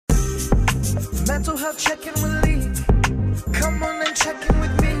Mental health check-in with Lee. Come on and check in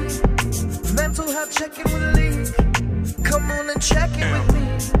with me. Mental health check-in with Lee. Come on and check in with me.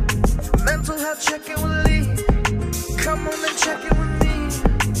 Mental health check-in with Lee. Come on and check in with me.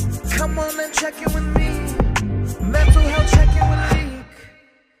 Come on and check in with me. Mental health check-in with Lee.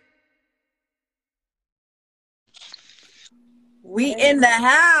 We in the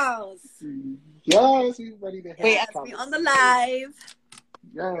house. Yes, we ready to have Wait, we on the live.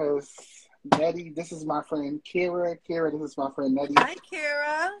 Yes. Nettie, this is my friend Kira. Kira, this is my friend Nettie. Hi,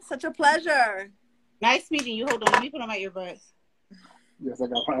 Kira. Such a pleasure. Nice meeting you. Hold on. Let me put on my earbuds. Yes, I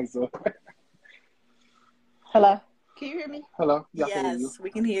got mine. So. Hello. Can you hear me? Hello. Yes,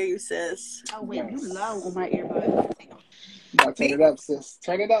 we can hear you, sis. Oh, wait. Yes. You low on my earbuds. You gotta turn it up, sis.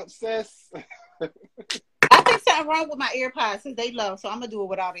 Turn it up, sis. I think something wrong with my AirPods since they low, so I'm going to do it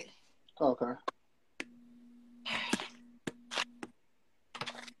without it. Okay.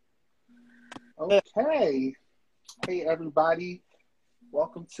 Okay. Hey, everybody.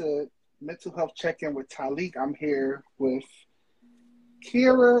 Welcome to Mental Health Check-In with Talik. I'm here with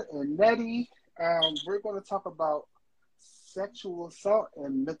Kira and Nettie. We're going to talk about sexual assault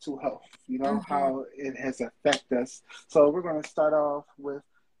and mental health, how it has affected us. So we're going to start off with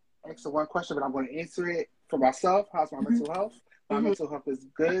asking one question, but I'm going to answer it for myself. How's my mental health? My mental health is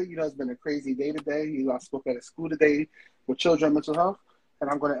good. It's been a crazy day today. I spoke at a school today with children mental health. And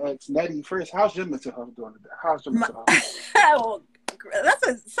I'm going to ask Nettie first, how's your mental health doing today? How's your mental health? Well,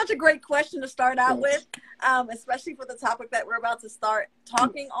 that's such a great question to start out with, especially for the topic that we're about to start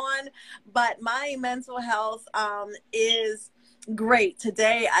talking on. But my mental health is great.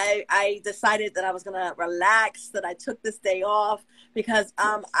 Today, I decided that I was going to relax, that I took this day off because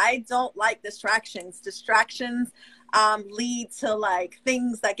I don't like distractions. Distractions lead to like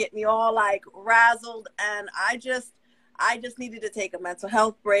things that get me all like razzled, and I just needed to take a mental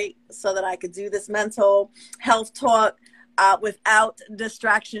health break so that I could do this mental health talk without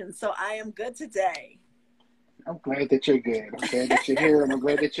distractions. So I am good today. I'm glad that you're good. I'm glad that you're here, and I'm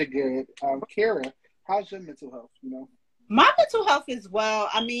glad that you're good. Kara, how's your mental health? My mental health is well.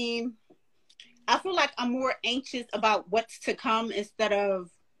 I mean, I feel like I'm more anxious about what's to come instead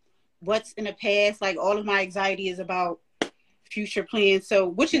of what's in the past. Like all of my anxiety is about future plans. So,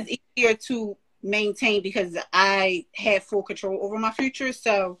 which is easier to maintain because I have full control over my future.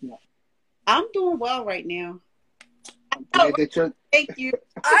 So I'm doing well right now. Thank you.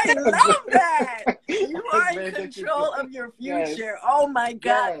 I love that. You are in control of your future. Yes. Oh my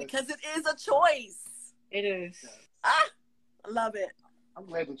God, because it is a choice. It is. I love it. I'm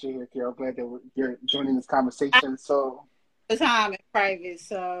glad that you're here, Carol. I'm glad that you're joining this conversation. So the time in private,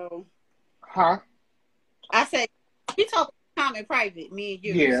 so I said we talk time in private, me and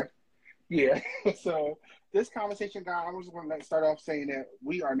you. Yeah. So this conversation, guys, I was going to start off saying that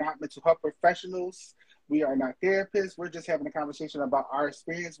we are not mental health professionals. We are not therapists. We're just having a conversation about our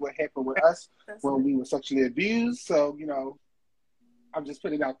experience, what happened with us when we were sexually abused. So, I'm just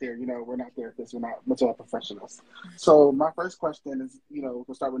putting it out there. We're not therapists. We're not mental health professionals. So my first question is, we'll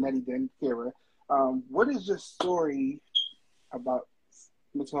start with Nettie, then Kara. What is your story about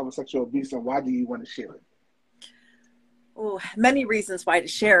mental health and sexual abuse, and why do you want to share it? Oh, many reasons why to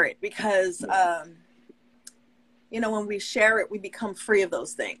share it, because, when we share it, we become free of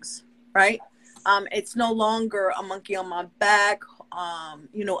those things, right? It's no longer a monkey on my back.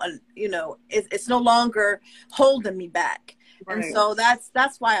 It's no longer holding me back. Right. And so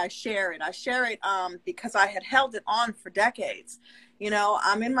that's why I share it. I share it because I had held it on for decades.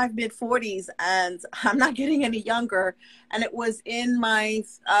 I'm in my mid 40s and I'm not getting any younger. And it was in my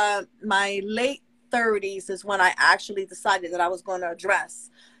late 30s is when I actually decided that I was going to address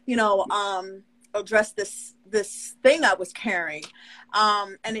this thing I was carrying.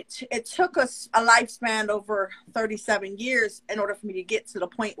 And it took us a lifespan over 37 years in order for me to get to the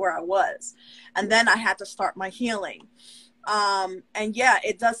point where I was. And then I had to start my healing. And yeah,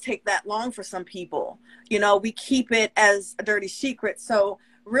 it does take that long for some people. We keep it as a dirty secret. So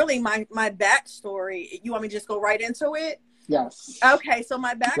really my backstory, you want me to just go right into it? Yes. Okay, so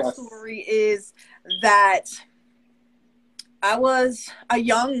my backstory is that I was a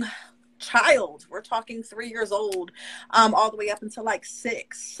young child. We're talking 3 years old, all the way up until like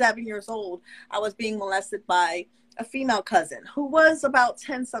 6, 7 years old. I was being molested by a female cousin who was about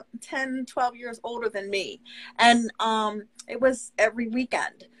 10, 12 years older than me. And it was every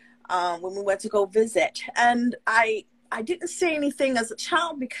weekend when we went to go visit. And I didn't say anything as a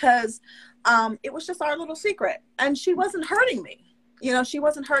child because it was just our little secret. And she wasn't hurting me. She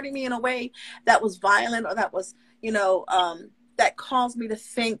wasn't hurting me in a way that was violent or that was, that caused me to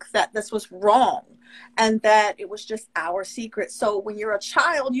think that this was wrong and that it was just our secret. So when you're a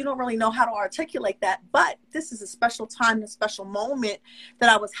child, you don't really know how to articulate that. But this is a special time, a special moment that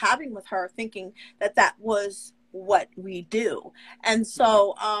I was having with her, thinking that that was what we do. And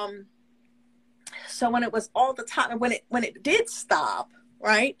so, so when it was all the time, and when it did stop,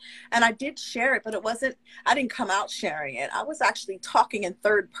 right, and I did share it, but it wasn't, I didn't come out sharing it. I was actually talking in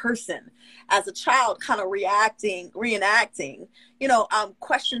third person as a child, kind of reenacting, you know,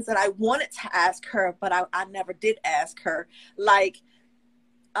 questions that I wanted to ask her, but I never did ask her. Like,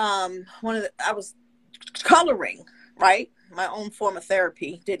 I was coloring, right? My own form of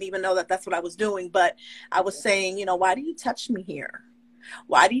therapy. Didn't even know that that's what I was doing, but I was saying, you know, why do you touch me here?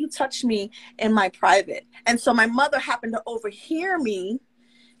 Why do you touch me in my private? And so my mother happened to overhear me.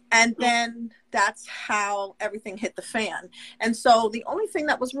 And then that's how everything hit the fan. And so the only thing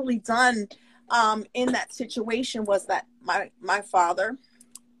that was really done in that situation was that my father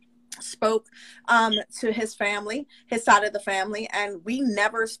spoke to his family, his side of the family, and we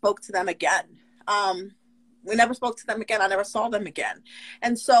never spoke to them again. We never spoke to them again. I never saw them again.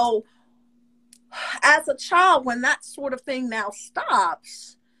 And so as a child, when that sort of thing now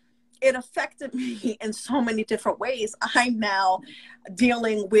stops, it affected me in so many different ways. I'm now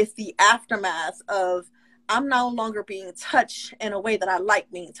dealing with the aftermath of, I'm no longer being touched in a way that I like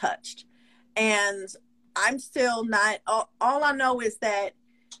being touched. And I'm still not, all I know is that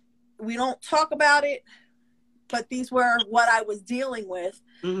we don't talk about it, but these were what I was dealing with.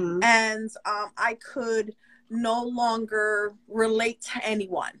 Mm-hmm. And I could no longer relate to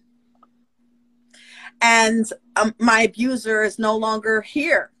anyone. And my abuser is no longer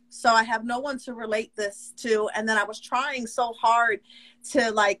here. So I have no one to relate this to. And then I was trying so hard to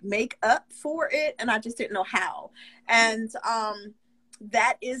like make up for it, and I just didn't know how. And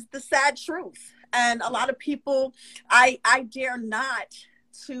that is the sad truth. And a lot of people, I dare not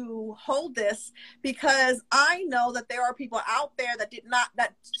to hold this, because I know that there are people out there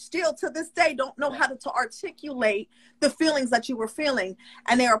that still to this day don't know how to articulate the feelings that you were feeling,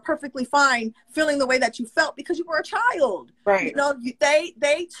 and they are perfectly fine feeling the way that you felt because you were a child. Right. You know,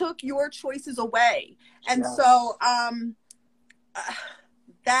 they took your choices away. And so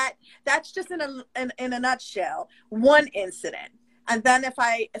that's just in a nutshell one incident. And then if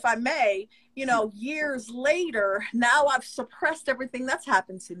I may, you know, years later, now I've suppressed everything that's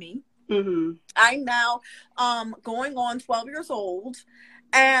happened to me. Mm-hmm. I'm now going on 12 years old.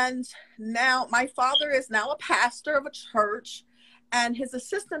 And now my father is now a pastor of a church, and his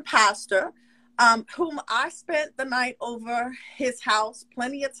assistant pastor, whom I spent the night over his house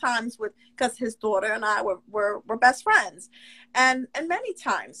plenty of times with, because his daughter and I were best friends, and many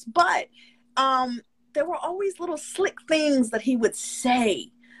times. But there were always little slick things that he would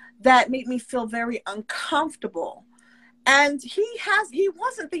say that made me feel very uncomfortable. And he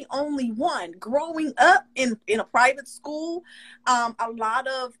wasn't the only one. Growing up in a private school, a lot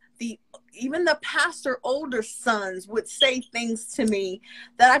of even the pastor older sons would say things to me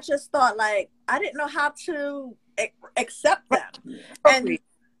that I just thought, like, I didn't know how to accept them. And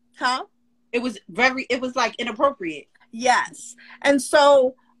it was like inappropriate. Yes. And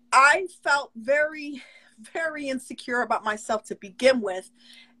so I felt very, very insecure about myself to begin with.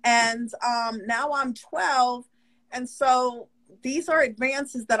 And now I'm 12. And so these are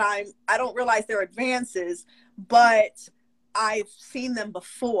advances that I don't realize they're advances, but I've seen them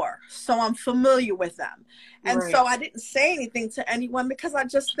before. So I'm familiar with them. And so I didn't say anything to anyone, because I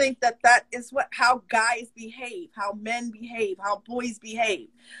just think that is how guys behave, how men behave, how boys behave.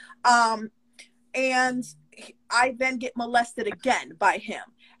 And I then get molested again by him.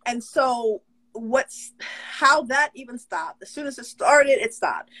 And so how that even stopped. As soon as it started, it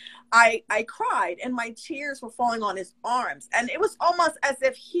stopped. I cried, and my tears were falling on his arms. And it was almost as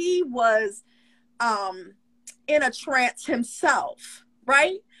if he was in a trance himself,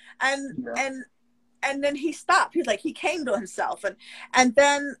 right? And then he stopped. He was like, he came to himself. And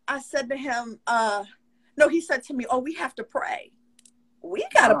then I said to him, no, he said to me, oh, we have to pray. We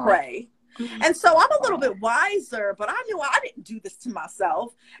got to pray. And so I'm a little bit wiser, but I knew I didn't do this to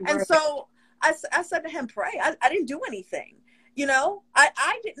myself. And so I said to him, pray. I didn't do anything. You know,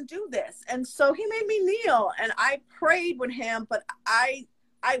 I didn't do this. And so he made me kneel, and I prayed with him, but I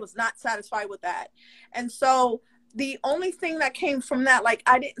was not satisfied with that. And so the only thing that came from that, like,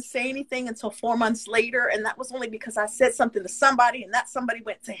 I didn't say anything until 4 months later. And that was only because I said something to somebody, and that somebody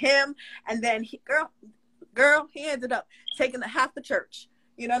went to him. And then he ended up taking half the church.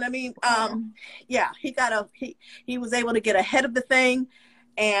 You know what I mean? He was able to get ahead of the thing.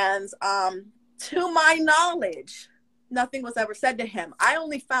 And to my knowledge, nothing was ever said to him. I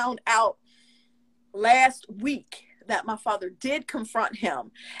only found out last week that my father did confront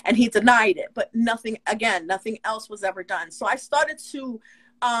him, and he denied it, but nothing else was ever done. So I started to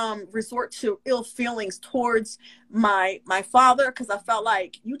resort to ill feelings towards my father, because I felt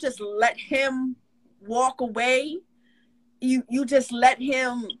like you just let him walk away. You just let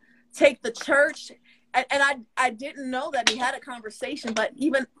him take the church. And I didn't know that he had a conversation, but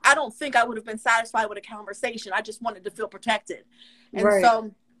even I don't think I would have been satisfied with a conversation. I just wanted to feel protected. And right.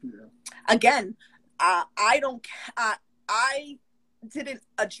 so, again, I didn't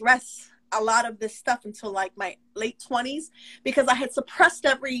address a lot of this stuff until like my late 20s, because I had suppressed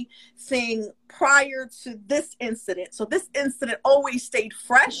everything prior to this incident. So this incident always stayed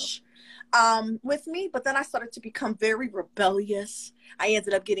fresh with me, but then I started to become very rebellious. I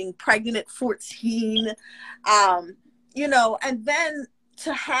ended up getting pregnant at 14, you know, and then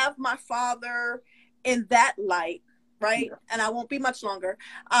to have my father in that light, right? Yeah. And I won't be much longer.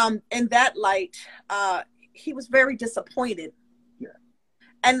 In that light, he was very disappointed. Yeah.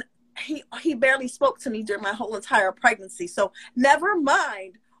 And he barely spoke to me during my whole entire pregnancy. So never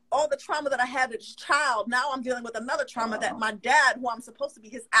mind all the trauma that I had as a child. Now I'm dealing with another trauma that my dad, who I'm supposed to be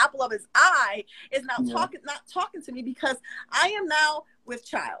his apple of his eye, is now not talking to me, because I am now with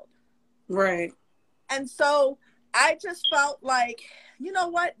child. Right. And so I just felt like, you know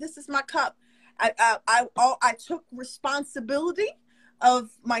what? This is my cup. I took responsibility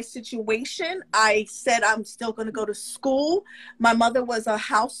of my situation. I said I'm still going to go to school. My mother was a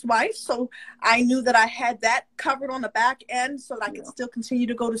housewife, so I knew that I had that covered on the back end so that I could still continue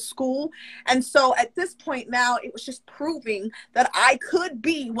to go to school. And so at this point now, it was just proving that I could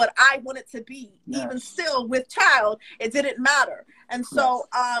be what I wanted to be, even still with child. It didn't matter. And so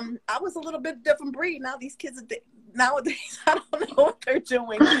I was a little bit different breed. Now these kids are nowadays, I don't know what they're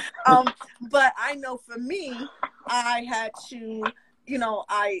doing. But I know for me, I had to, you know,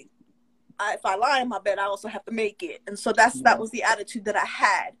 if I lie in my bed, I also have to make it. And so that was the attitude that I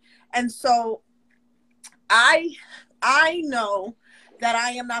had. And so I know that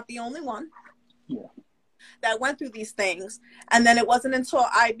I am not the only one that went through these things. And then it wasn't until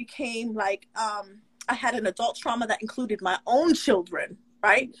I became like, I had an adult trauma that included my own children,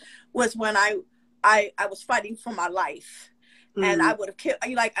 right? Was when I was fighting for my life. And I would have killed,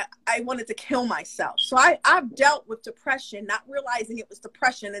 like, I wanted to kill myself. So I've dealt with depression, not realizing it was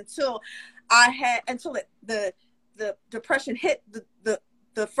depression until the depression hit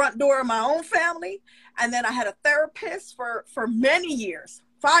the front door of my own family. And then I had a therapist for many years,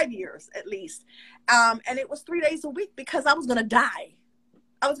 5 years at least. And it was 3 days a week, because I was going to die.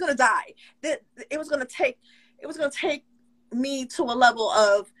 I was going to die. It was going to take me to a level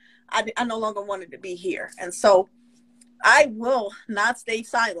of, I no longer wanted to be here. And so I will not stay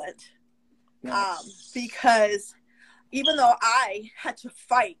silent, because even though I had to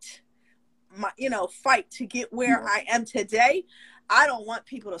fight to get where I am today, I don't want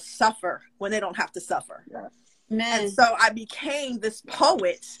people to suffer when they don't have to suffer. And so I became this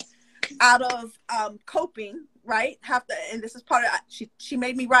poet out of coping, right? And this is part of, she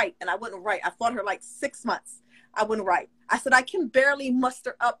made me write, and I wouldn't write. I fought her like 6 months. I wouldn't write. I said, I can barely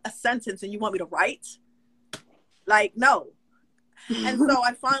muster up a sentence, and you want me to write? Like, no. And so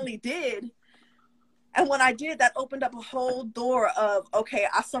I finally did. And when I did, that opened up a whole door of, okay,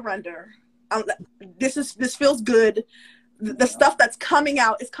 I surrender. This feels good. The stuff that's coming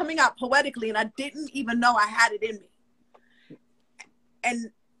out is coming out poetically, and I didn't even know I had it in me.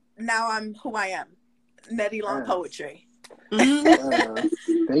 And now I'm who I am, Nettie Long Poetry.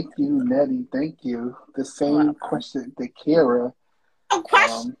 Thank you, Nettie. Thank you. The same question to Kira. Oh,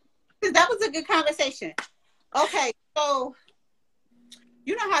 question. That was a good conversation. Okay, so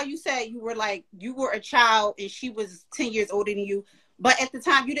you know how you said you were a child and she was 10 years older than you, but at the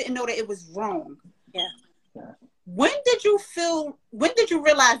time you didn't know that it was wrong. Yeah. When did you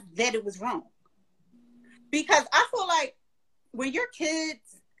realize that it was wrong? Because I feel like when you're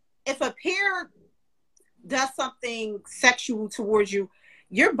kids, if a peer does something sexual towards you,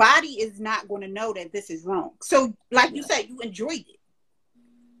 your body is not going to know that this is wrong. So like you said, you enjoyed it.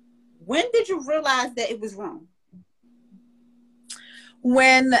 When did you realize that it was wrong?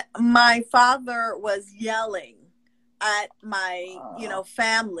 When my father was yelling at my,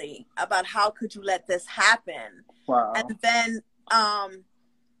 family about how could you let this happen? Wow. And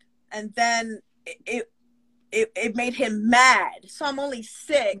then it made him mad. So I'm only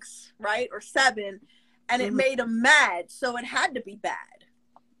 6, right? Or 7. And it made him mad. So it had to be bad.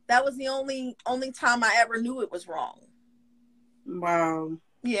 That was the only time I ever knew it was wrong. Wow.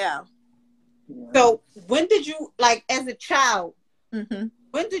 Yeah. So when did you, like, as a child,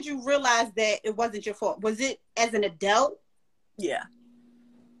 when did you realize that it wasn't your fault? Was it as an adult? Yeah.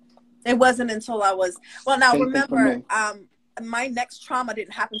 It wasn't until I was, well, now Same thing for remember, me. my next trauma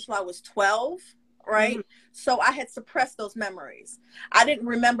didn't happen until I was 12, right? Mm-hmm. So I had suppressed those memories. I didn't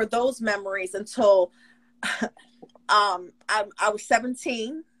remember those memories until I was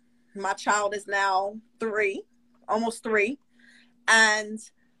 17. My child is now 3, almost 3. And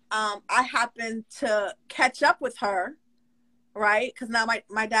I happened to catch up with her, right? Because now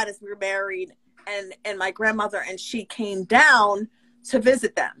my dad is remarried, and my grandmother, and she came down to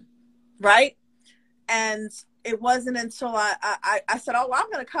visit them, right? And it wasn't until I said, oh, well,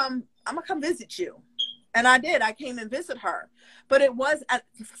 I'm gonna come visit you. And I did. I came and visit her. But it was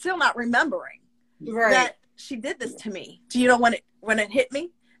still not remembering that she did this to me. Do you know when it hit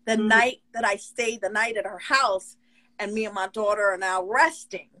me? The night that I stayed the night at her house, and me and my daughter are now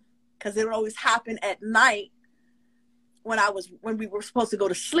resting, because it would always happen at night when we were supposed to go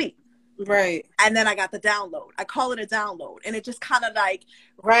to sleep. Right. And then I got the download. I call it a download. And it just kind of like,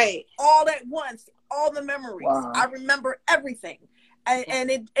 right, all at once, all the memories. Wow. I remember everything.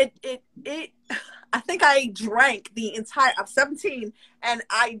 And it I think I drank I'm 17, and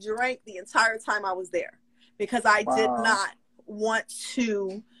I drank the entire time I was there, because I did not want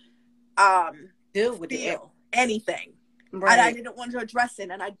to deal with anything. Right. And I didn't want to address it.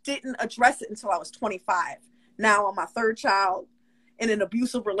 And I didn't address it until I was 25. Now I'm my 3rd child in an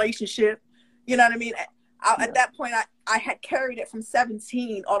abusive relationship. You know what I mean? At that point, I had carried it from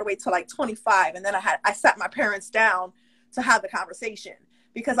 17 all the way to like 25. And then I sat my parents down to have the conversation,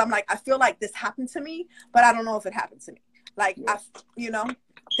 because I'm like, I feel like this happened to me, but I don't know if it happened to me. Like,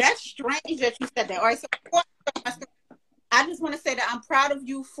 That's strange that you said that. All right. So I just want to say that I'm proud of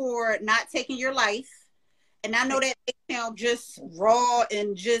you for not taking your life. And I know that it sounds just raw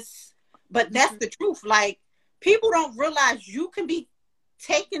but that's the truth. Like, people don't realize you can be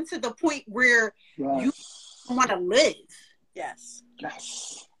taken to the point where you want to live. Yes.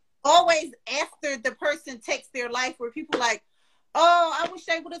 Always after the person takes their life, where people like, oh, I wish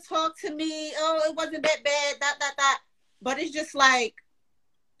they would have talked to me. Oh, it wasn't that bad. That. But it's just like,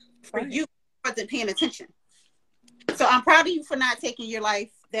 for you, wasn't paying attention. So I'm proud of you for not taking your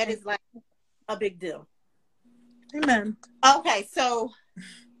life. That is like a big deal. Amen. Okay, so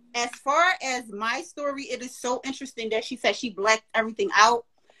as far as my story, it is so interesting that she said she blacked everything out,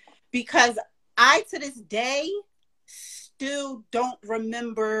 because I, to this day, still don't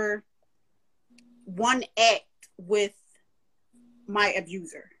remember one act with my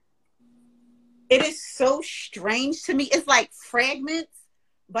abuser. It is so strange to me. It's like fragments,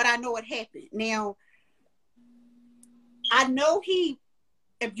 but I know it happened. Now, I know he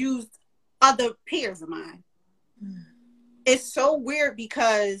abused other peers of mine. It's so weird,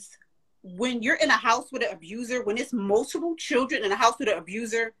 because when you're in a house with an abuser, when it's multiple children in a house with an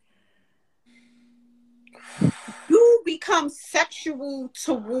abuser, you become sexual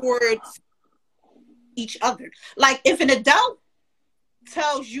towards each other. Like, if an adult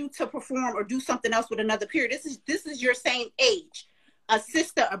tells you to perform or do something else with another peer, this is your same age, a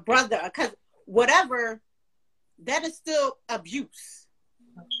sister, a brother, a cousin, whatever, that is still abuse.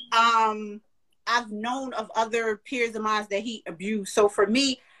 I've known of other peers of mine that he abused. So for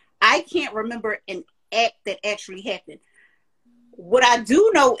me, I can't remember an act that actually happened. What I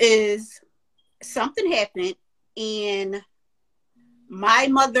do know is something happened, and my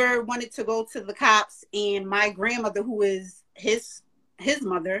mother wanted to go to the cops, and my grandmother, who is his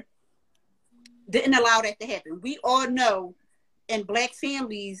mother, didn't allow that to happen. We all know in Black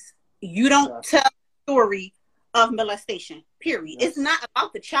families, you don't tell the story of molestation, period. It's not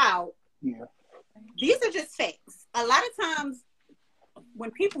about the child. Yeah. These are just facts. A lot of times when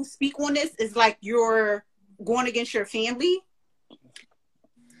people speak on this, it's like you're going against your family.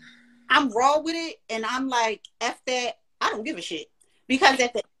 I'm raw with it, and I'm like, F that. I don't give a shit. Because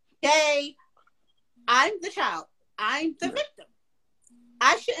at the day, I'm the child. I'm the victim.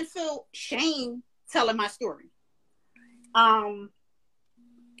 I shouldn't feel shame telling my story.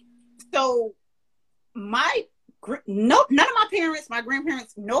 So none of my parents, my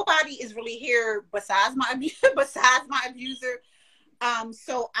grandparents, nobody is really here besides my abuser.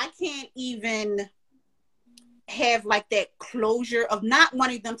 So I can't even have like that closure of not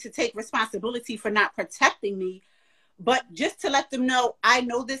wanting them to take responsibility for not protecting me, but just to let them know, I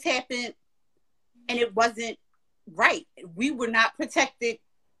know this happened and it wasn't right. We were not protected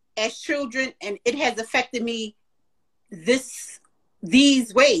as children, and it has affected me these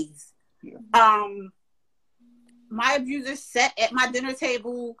ways. Yeah. My abuser sat at my dinner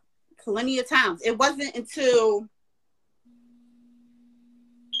table plenty of times. It wasn't until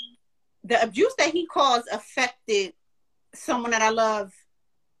the abuse that he caused affected someone that I love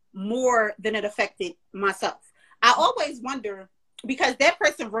more than it affected myself. I always wonder, because that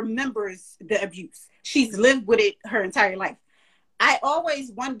person remembers the abuse. She's lived with it her entire life. I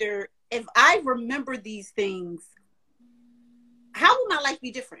always wonder, if I remember these things, how will my life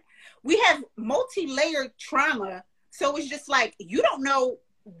be different? We have multi-layered trauma. So it's just like, you don't know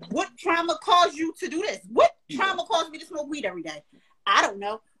what trauma caused you to do this. What trauma caused me to smoke weed every day? I don't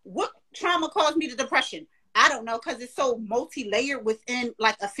know. What trauma caused me to depression? I don't know, because it's so multi-layered within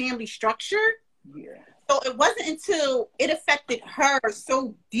like a family structure. Yeah. So it wasn't until it affected her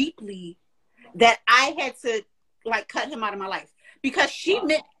so deeply that I had to like cut him out of my life, because she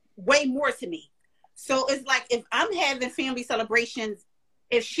meant way more to me. So it's like, if I'm having family celebrations,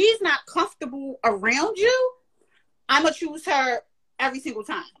 if she's not comfortable around you, I'm going to choose her every single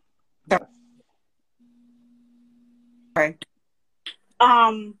time. Okay.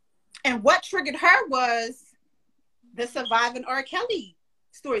 And what triggered her was the Surviving R. Kelly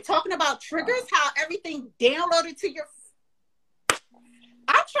story. Talking about triggers, how everything downloaded to your...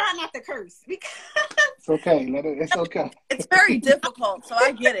 I'm trying not to curse because... It's okay. It's okay. It's very difficult, so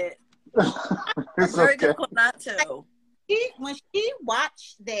I get it. It's very difficult not to. When she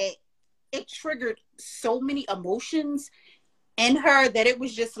watched that, it triggered so many emotions in her that it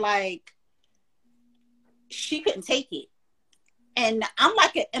was just like, she couldn't take it. And I'm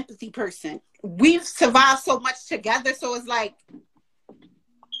like an empathy person. We've survived so much together. So it's like,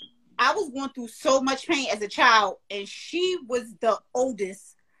 I was going through so much pain as a child, and she was the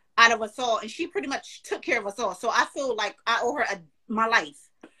oldest out of us all. And she pretty much took care of us all. So I feel like I owe her my life.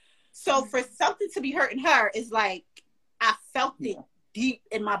 So for something to be hurting her is like, I felt it deep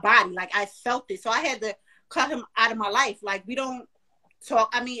in my body. Like, I felt it. So I had to cut him out of my life. Like, we don't talk.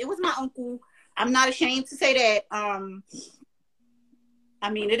 I mean, it was my uncle. I'm not ashamed to say that. I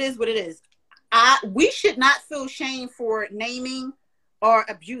mean, it is what it is. We should not feel shame for naming or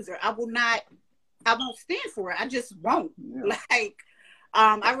abuser. I won't stand for it. I just won't. Yeah. Like,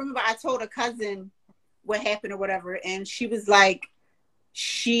 I remember I told a cousin what happened or whatever, and she was like,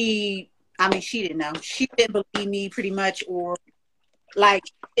 she didn't know. She didn't believe me pretty much, or like,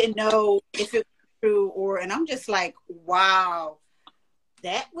 didn't know if it was true, and I'm just like, wow,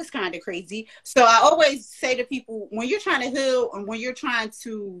 that was kind of crazy. So I always say to people, when you're trying to heal and when you're trying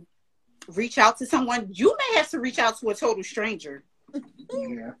to reach out to someone, you may have to reach out to a total stranger.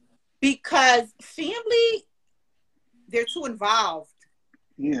 Yeah. Because family, they're too involved.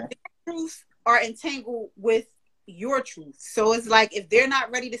 Yeah. Their truths are entangled with your truth. So it's like, if they're not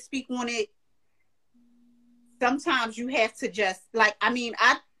ready to speak on it, sometimes you have to just, like, I mean,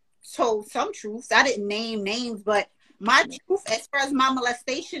 I told some truths. I didn't name names, but my truth as far as my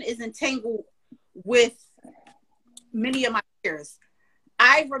molestation is entangled with many of my peers.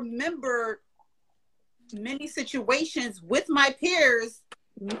 I remember many situations with my peers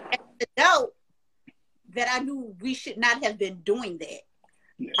as an adult that I knew we should not have been doing that.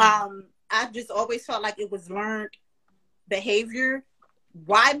 Yeah. I just always felt like it was learned behavior.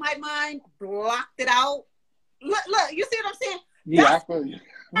 Why my mind blocked it out? Look, you see what I'm saying? Yeah, I feel you.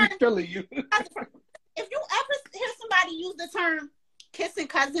 We feeling you. If you ever hear somebody use the term kissing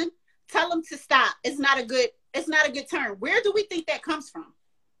cousin, tell them to stop. It's not a good term. Where do we think that comes from?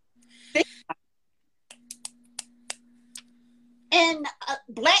 And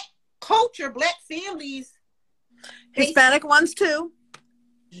Black culture, Black families, Hispanic ones too.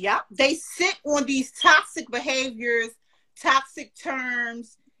 Yep. They sit on these toxic behaviors, toxic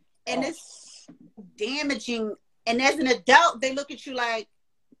terms, and it's damaging. And as an adult, they look at you like,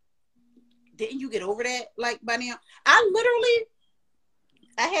 didn't you get over that? Like, by now? I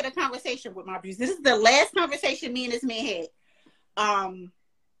had a conversation with my abuse. This is the last conversation me and this man had.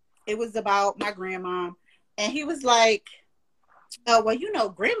 It was about my grandma. And he was like, oh, well, you know,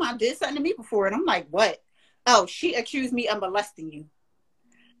 grandma did something to me before. And I'm like, what? Oh, she accused me of molesting you.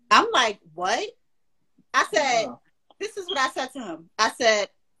 I'm like, what? I said, This is what I said to him. I said,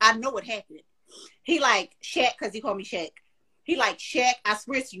 I know what happened. He like, Shaq, because he called me Shaq. He like, Shaq, I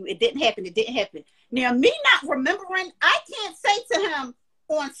swear to you, it didn't happen. It didn't happen. Now, me not remembering, I can't say to him,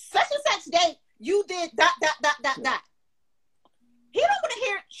 on such and such date, you did ... He don't want to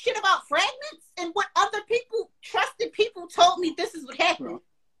hear shit about fragments and what other people, trusted people, told me this is what happened.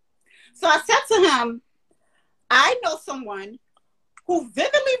 So I said to him, I know someone who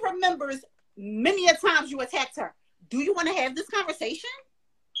vividly remembers many a times you attacked her. Do you want to have this conversation?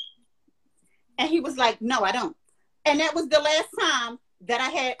 And he was like, no, I don't. And that was the last time that I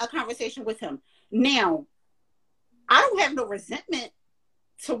had a conversation with him. Now, I don't have no resentment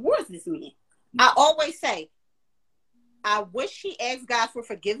towards this man. I always say, I wish he asked God for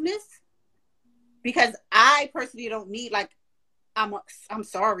forgiveness, because I personally don't need, like, I'm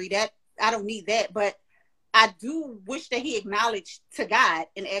sorry that I don't need that, but I do wish that he acknowledged to God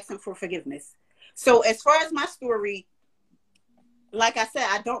and asked him for forgiveness. So as far as my story, like I said,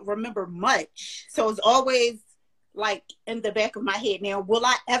 I don't remember much. So it's always like in the back of my head. Now, will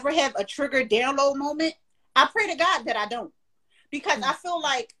I ever have a trigger download moment? I pray to God that I don't. Because I feel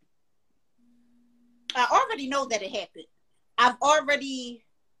like I already know that it happened. I've already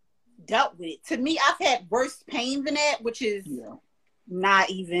dealt with it. To me, I've had worse pain than that, which is not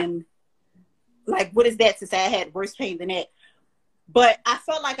even like, what is that to say I had worse pain than that? But I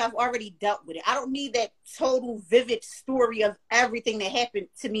felt like I've already dealt with it. I don't need that total vivid story of everything that happened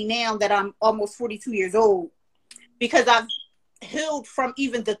to me now that I'm almost 42 years old, because I've healed from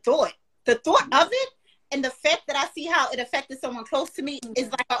even the thought of it. And the fact that I see how it affected someone close to me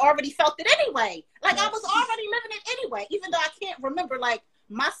is like I already felt it anyway. Like I was already living it anyway, even though I can't remember. Like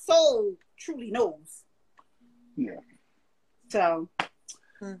my soul truly knows. Yeah. So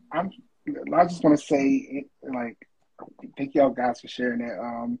I just want to say, like, thank y'all guys for sharing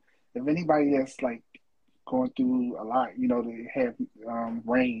that. If anybody that's like going through a lot, you know, they have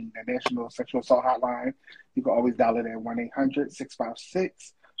RAIN, the National Sexual Assault Hotline. You can always dial it at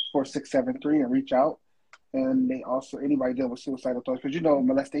 1-800-656-4673 and reach out. And they also, anybody dealing with suicidal thoughts, because you know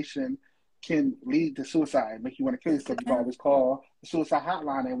molestation can lead to suicide, make you want to kill yourself. You can always call the suicide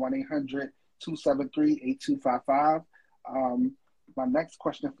hotline at 1-800-273-8255. My next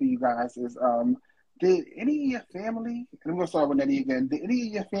question for you guys is, did any of your family, and I'm going to start with Nettie again, did any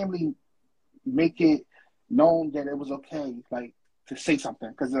of your family make it known that it was okay, like, to say something?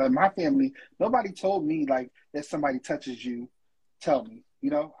 Because my family, nobody told me, like, if somebody touches you, tell me. You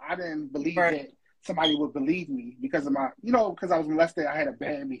know, I didn't believe that somebody would believe me because of my, you know, because I was molested, I had a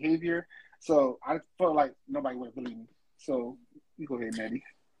bad behavior. So I felt like nobody would believe me. So you go ahead, Nettie.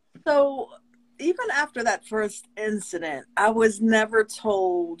 So even after that first incident, I was never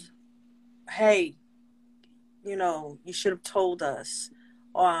told, hey, you know, you should have told us,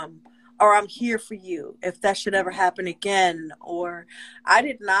 or I'm here for you if that should ever happen again. Or I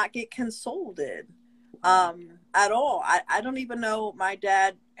did not get consulted at all. I don't even know my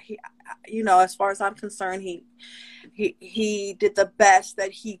dad. He, you know, as far as I'm concerned, he did the best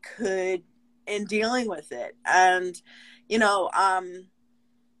that he could in dealing with it. And, you know,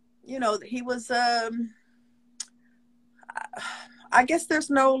 he was, I guess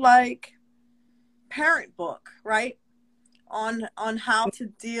there's no like parent book, right? On how to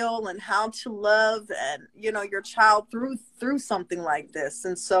deal and how to love and, you know, your child through something like this.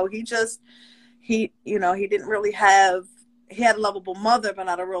 And so he didn't really have, he had a lovable mother, but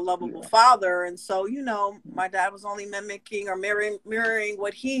not a real lovable father. And so, you know, my dad was only mimicking or mirroring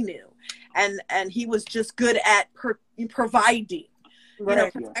what he knew. And he was just good at providing, you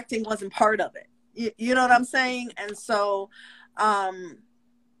know, protecting wasn't part of it. You know what I'm saying? And so, I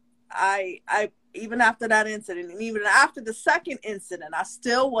even after that incident, and even after the second incident, I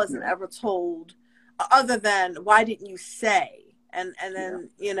still wasn't ever told, other than, why didn't you say? And then,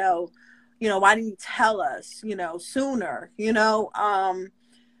 you know, why didn't you tell us, you know, sooner, you know?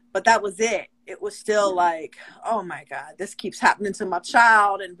 But that was it. It was still like, oh my God, this keeps happening to my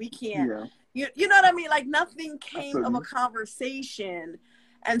child and we can't, you know what I mean? Like nothing came of a conversation.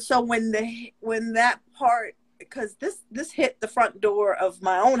 And so when that part, because this hit the front door of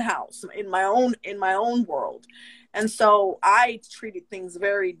my own house, in my own world. And so I treated things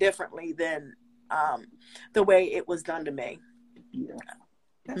very differently than the way it was done to me. Yeah.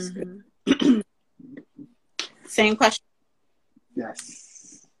 That's good. Same question.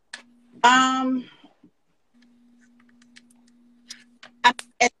 Yes. As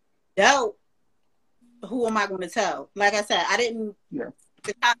adult, who am I going to tell? Like I said, I didn't know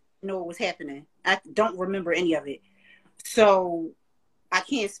what was happening. I don't remember any of it. So I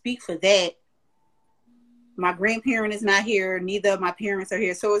can't speak for that. My grandparent is not here. Neither of my parents are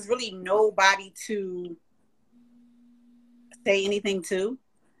here. So it's really nobody to say anything to.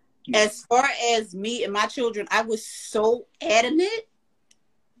 As far as me and my children, I was so adamant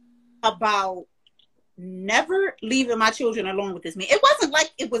about never leaving my children alone with this man. It wasn't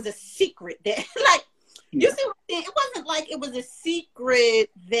like it was a secret that, like, you see what I'm saying? It wasn't like it was a secret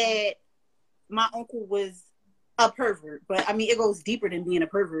that my uncle was a pervert. But, I mean, it goes deeper than being a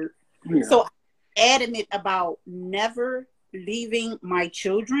pervert. Yeah. So I'm adamant about never leaving my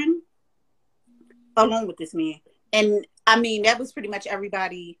children alone with this man. And, I mean, that was pretty much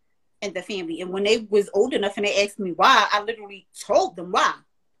everybody in the family. And when they was old enough and they asked me why, I literally told them why.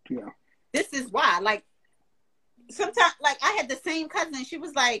 Yeah. This is why. Like, sometimes, like, I had the same cousin. She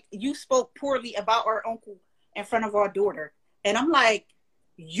was like, you spoke poorly about our uncle in front of our daughter. And I'm like,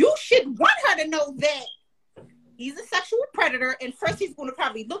 you should want her to know that he's a sexual predator. And first he's going to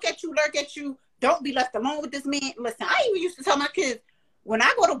probably look at you, lurk at you, don't be left alone with this man. Listen, I even used to tell my kids, when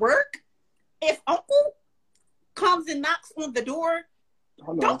I go to work, if uncle comes and knocks on the door,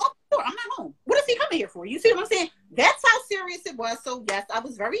 don't open the door. I'm not home. What is he coming here for? You see what I'm saying? That's how serious it was. So yes, I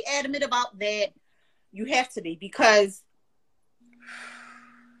was very adamant about that. You have to be, because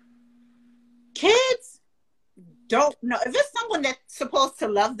kids don't know. If it's someone that's supposed to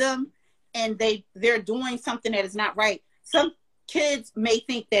love them and they're doing something that is not right, some kids may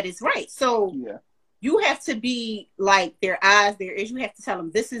think that is right. So you have to be like their eyes, their ears. You have to tell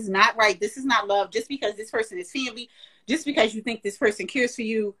them, this is not right. This is not love. Just because this person is family, just because you think this person cares for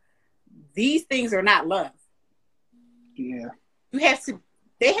you, these things are not love. Yeah.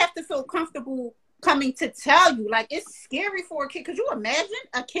 They have to feel comfortable coming to tell you. Like, it's scary for a kid. Could you imagine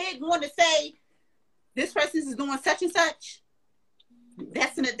a kid going to say, this person is doing such and such?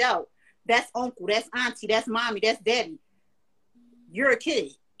 That's an adult. That's uncle. That's auntie. That's mommy. That's daddy. You're a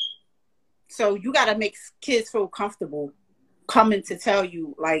kid. So you got to make kids feel comfortable coming to tell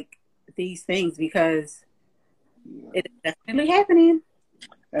you, like, these things, because it's definitely happening.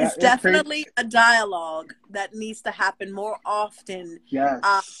 It's definitely a dialogue that needs to happen more often. Yes.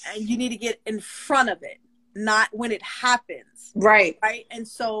 And you need to get in front of it, not when it happens. Right. Right. And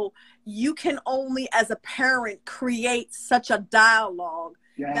so you can only, as a parent, create such a dialogue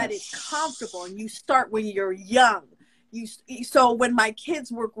that is comfortable. And you start when you're young. So when my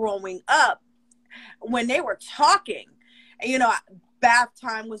kids were growing up, when they were talking, you know, bath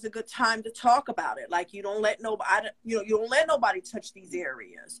time was a good time to talk about it. Like, you don't let nobody, you don't let nobody touch these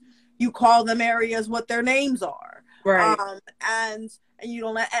areas. You call them areas what their names are. Right. And you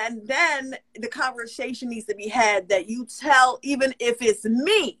don't let, and then the conversation needs to be had that you tell, even if it's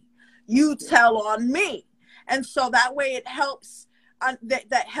me, you tell on me. And so that way it helps,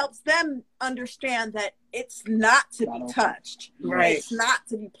 that helps them understand that it's not to be touched. Right. It's not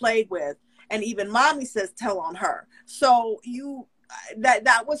to be played with. And even mommy says, tell on her. So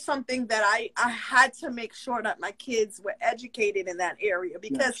that was something that I had to make sure that my kids were educated in that area,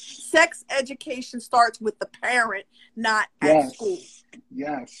 because sex education starts with the parent, not at school.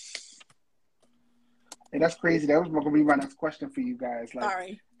 Yes. And that's crazy. That was going to be my next question for you guys. Like,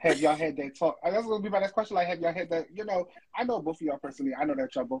 sorry. Have y'all had that talk? That's going to be my next question. Like, have y'all had that? You know, I know both of y'all personally. I know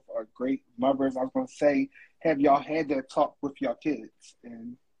that y'all both are great mothers. I was going to say, have y'all had that talk with your kids?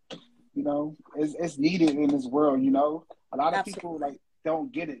 And, you know, it's needed in this world, you know. A lot of people, like,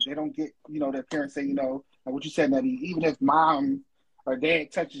 don't get it. They don't get, you know, their parents say, you know, like what you said, Nettie, even if mom or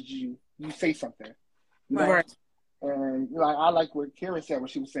dad touches you, you say something. You know? Right. And, you know, I like what Karen said when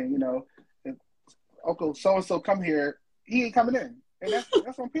she was saying, you know, if Uncle so-and-so come here, he ain't coming in. And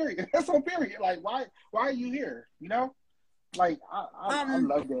that's on period. That's on period. Like, why are you here? You know? Like, I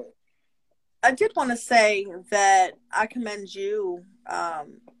love that. I did want to say that I commend you,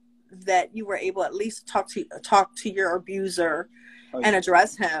 that you were able at least talk to your abuser and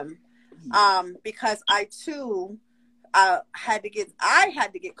address him, because I too had to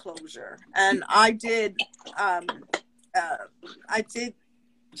get closure, and I did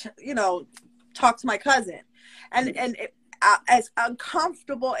you know, talk to my cousin, and it, as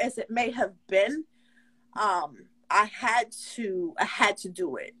uncomfortable as it may have been, I had to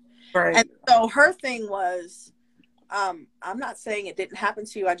do it. Right. And so her thing was, I'm not saying it didn't happen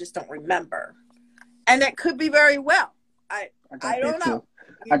to you, I just don't remember. And that could be very well. I don't know.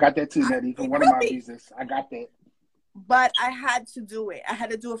 I got that too, Nettie, from one of my abusers. I got that. But I had to do it. I had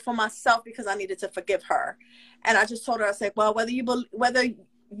to do it for myself because I needed to forgive her. And I just told her, I said, well, whether you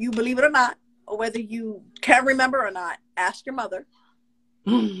believe it or not, or whether you can remember or not, ask your mother.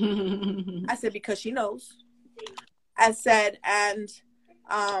 I said, because she knows. I said, and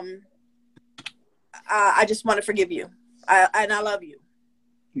I just want to forgive you. And I love you.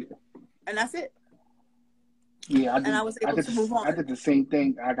 Yeah. And that's it. Yeah, I was able to move on. I did the same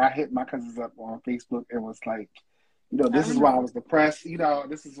thing. I hit my cousins up on Facebook and was like, you know, this is why I was depressed. You know,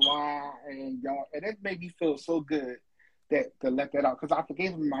 this is why, and y'all, and it made me feel so good to let that out, because I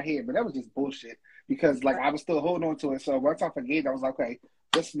forgave him in my head, but that was just bullshit, because like I was still holding on to it. So once I forgave, I was like, okay,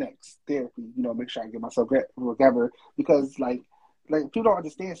 what's next? Therapy. You know, make sure I get myself together, because like people don't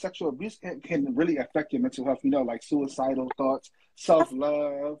understand, sexual abuse can really affect your mental health. You know, like suicidal thoughts,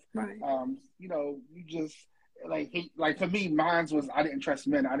 self-love. Right. You know, you just like for me, mine was I didn't trust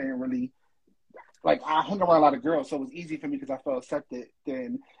men. I didn't really. Like, I hung around a lot of girls, so it was easy for me because I felt accepted.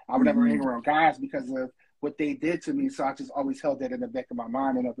 Then I would never hang around guys because of what they did to me. So I just always held that in the back of my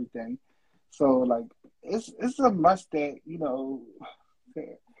mind and everything. So, like, it's a must that, you know,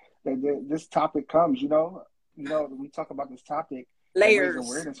 that this topic comes, you know. You know, we talk about this topic. Layers. Raise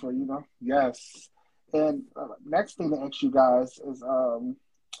awareness for, you know. Yes. And next thing to ask you guys is,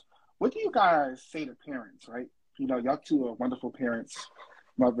 what do you guys say to parents, right? You know, y'all two are wonderful parents,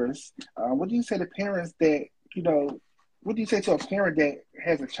 mothers. What do you say to parents that, you know, what do you say to a parent that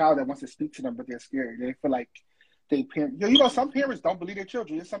has a child that wants to speak to them, but they're scared? They feel like they parent. You know, some parents don't believe their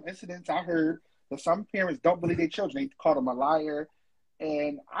children. There's some incidents I heard that some parents don't believe their children. They call them a liar.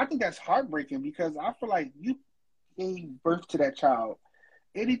 And I think that's heartbreaking because I feel like you gave birth to that child.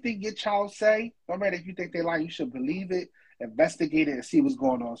 Anything your child say, no matter if you think they lie, you should believe it, investigate it, and see what's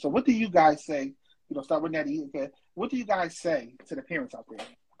going on. So what do you guys say? You know, start with Nettie. Okay. What do you guys say to the parents out there?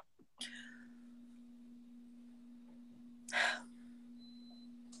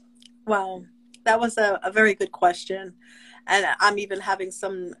 Well, that was a very good question. And I'm even having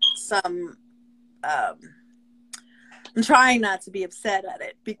I'm trying not to be upset at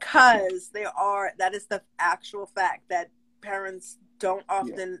it because that is the actual fact that parents don't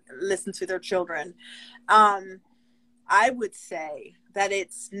often listen to their children. I would say that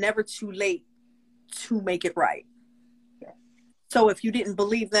it's never too late to make it right. Yeah. So if you didn't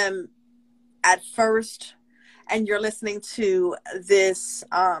believe them at first and you're listening to this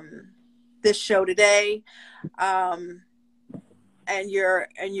show today, and you're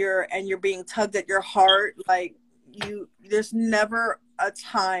being tugged at your heart, like there's never a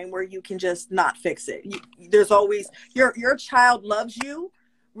time where you can just not fix it. There's always your child loves you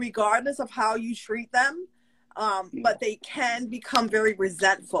regardless of how you treat them, but they can become very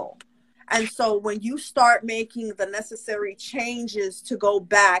resentful. And so when you start making the necessary changes to go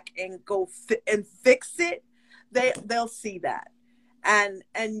back and and fix it, they'll see that. And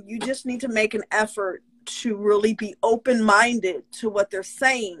you just need to make an effort to really be open-minded to what they're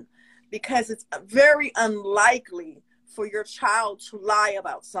saying, because it's very unlikely for your child to lie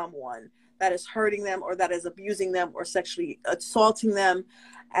about someone that is hurting them or that is abusing them or sexually assaulting them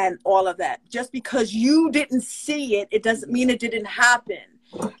and all of that. Just because you didn't see it, it doesn't mean it didn't happen.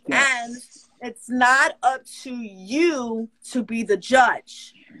 And it's not up to you to be the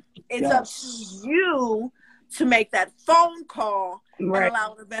judge. It's up to you to make that phone call and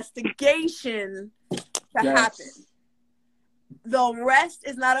allow an investigation to happen. The rest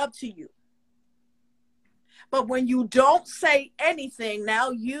is not up to you. But when you don't say anything, now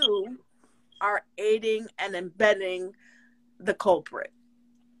you are aiding and embedding the culprit,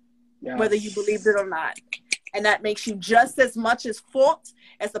 whether you believe it or not. And that makes you just as much as fault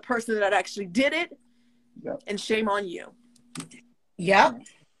as the person that actually did it. And shame on you. Yep.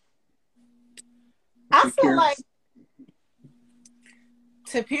 I feel like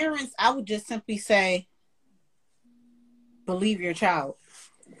to parents, I would just simply say, believe your child.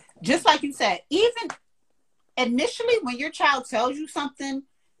 Just like you said, even initially when your child tells you something,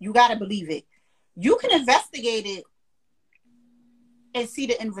 you got to believe it. You can investigate it and see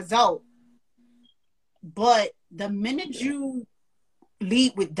the end result. But the minute you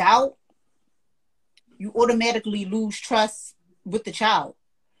lead with doubt, you automatically lose trust with the child.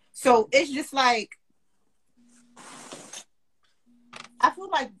 So it's just like, I feel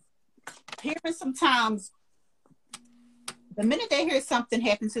like parents sometimes, the minute they hear something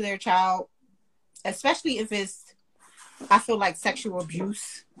happen to their child, especially if it's, I feel like sexual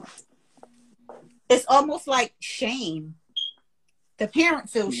abuse, it's almost like shame. The parent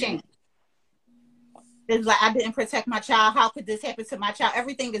feels shame. It's like, I didn't protect my child. How could this happen to my child?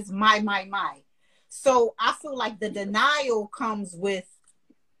 Everything is my. So I feel like the denial comes with,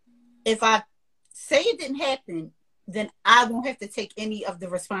 if I say it didn't happen, then I won't have to take any of the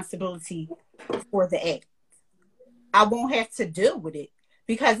responsibility for the act. I won't have to deal with it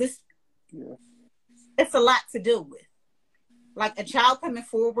because it's a lot to deal with. Like a child coming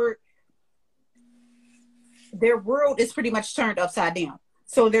forward, their world is pretty much turned upside down.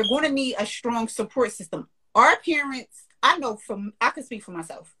 So they're going to need a strong support system. Our parents, I can speak for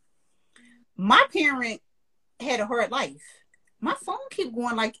myself. My parent had a hard life. My phone keep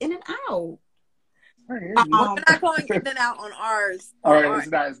going like in and out. We're not going in and out on ours. All right,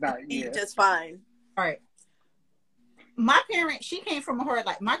 it's not. Just fine. All right. My parent, she came from a hard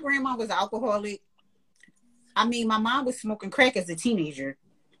life. My grandma was an alcoholic. I mean, my mom was smoking crack as a teenager.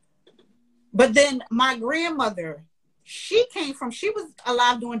 But then my grandmother, she was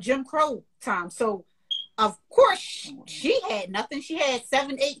alive during Jim Crow time. So, of course, she had nothing. She had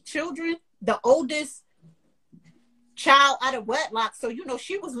 7, 8 children. The oldest child out of wedlock. So,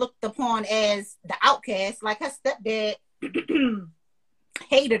 she was looked upon as the outcast. Like her stepdad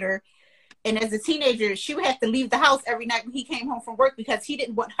hated her. And as a teenager, she would have to leave the house every night when he came home from work because he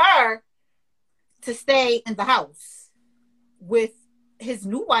didn't want her to stay in the house with his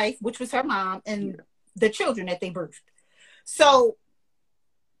new wife, which was her mom, and the children that they birthed. So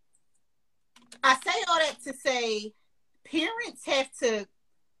I say all that to say parents have to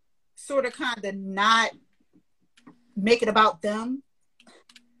sort of kind of not make it about them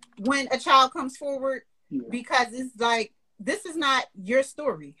when a child comes forward, because it's like, this is not your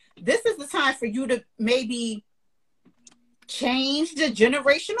story. This is the time for you to maybe change the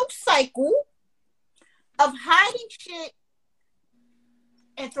generational cycle of hiding shit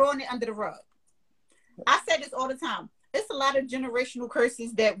and throwing it under the rug. I say this all the time. It's a lot of generational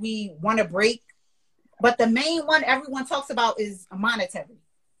curses that we want to break, but the main one everyone talks about is monetary.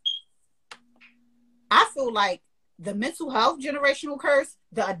 I feel like the mental health generational curse,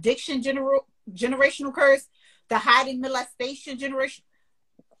 the addiction generational curse, the hiding molestation generation,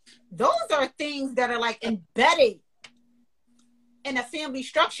 those are things that are like embedded in a family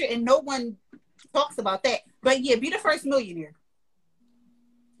structure, and no one talks about that. But yeah, be the first millionaire.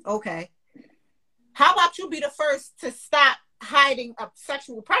 Okay. How about you be the first to stop hiding a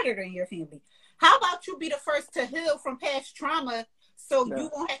sexual predator in your family? How about you be the first to heal from past trauma so you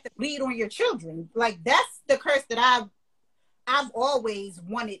won't have to bleed on your children? Like, that's the curse that I've always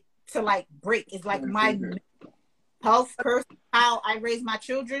wanted to like break. It's like my health curse, how I raise my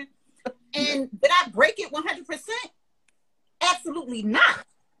children. And did I break it 100%? Absolutely not.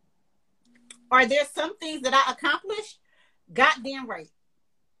 Are there some things that I accomplished? Goddamn right.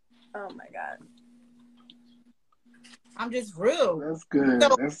 Oh my God. I'm just real. That's good.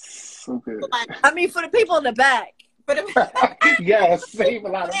 So, that's so good. Like, I mean, for the people in the back. For the yes, save a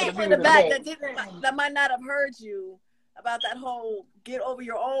lot of people in the back that might not have heard you about that whole get over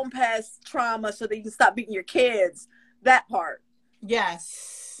your own past trauma so that you can stop beating your kids. That part.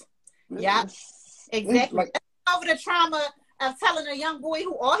 Yes. Yeah. Exactly. Like, over the trauma of telling a young boy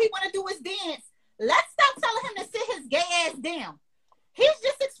who all he want to do is dance, let's stop telling him to sit his gay ass down. He's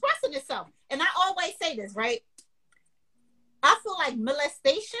just expressing himself. And I always say this, right? I feel like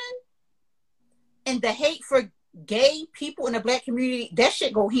molestation and the hate for gay people in the Black community, that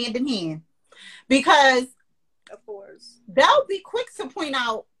shit go hand in hand. Because of course they'll be quick to point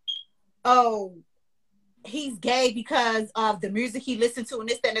out, oh, he's gay because of the music he listened to and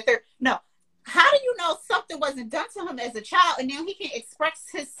this, that, and the third. No. How do you know something wasn't done to him as a child and now he can express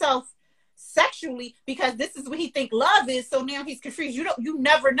himself sexually because this is what he think love is, so now he's confused? You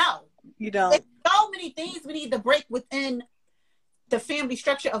never know. You don't. There's so many things we need to break within the family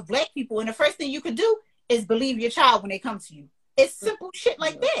structure of Black people, and the first thing you could do is believe your child when they come to you. It's simple shit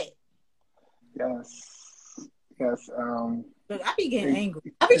like that. Yes. Look, I be getting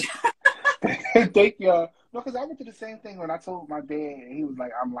angry. I be Thank you. No, because I went through the same thing when I told my dad, and he was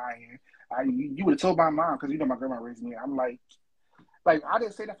like, "I'm lying." You would have told my mom, because you know my grandma raised me. I'm like I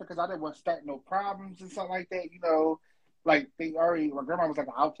didn't say that because I didn't want to start no problems and something like that. You know, like my grandma was like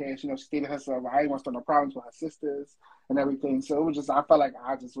an outcast. You know, she stayed to herself. I didn't want to start no problems with her sisters and everything. So it was just, I felt like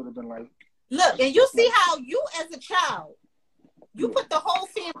I just would have been like, look, and you see how you as a child, you put the whole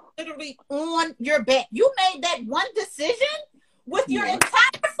family literally on your back. You made that one decision with your entire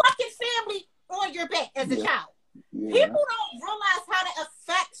fucking family on your back as a child. People don't realize how that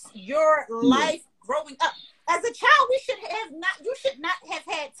affects your life growing up. As a child, you should not have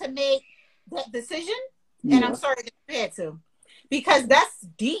had to make that decision. And I'm sorry that you had to. Because that's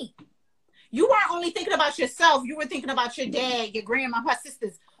deep. You weren't only thinking about yourself, you were thinking about your dad, your grandma, her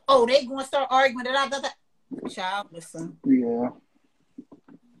sisters. Oh, they gonna start arguing. Child, listen. Yeah.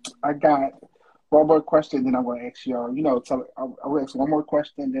 I got one more question, then I'm gonna ask y'all. You know, I will ask one more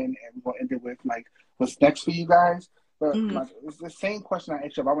question, then we're gonna end it with like what's next for you guys. But it's the same question I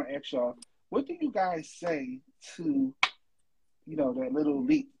asked y'all. But I want to ask y'all, what do you guys say to, you know, that little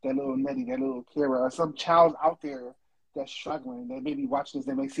Leap, that little Nettie, that little Kara, or some child out there that's struggling? They may be watching this,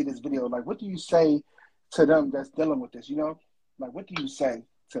 they may see this video. Like, what do you say to them that's dealing with this? You know, like, what do you say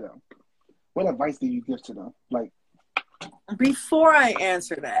to them? What advice do you give to them? Like, before I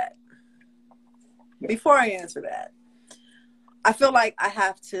answer that, I feel like I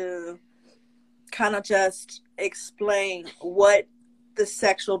have to kind of just explain what the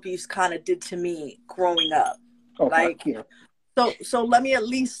sexual abuse kind of did to me growing up. Okay, so let me at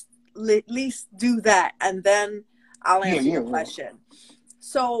least do that, and then I'll answer your question.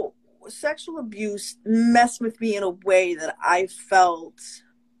 So sexual abuse messed with me in a way that I felt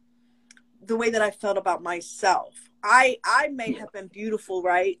about myself. I may have been beautiful,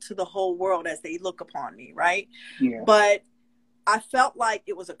 right, to the whole world as they look upon me, right? Yeah. But I felt like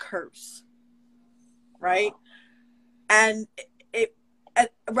it was a curse, right? And it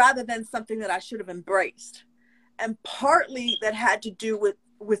rather than something that I should have embraced. And partly that had to do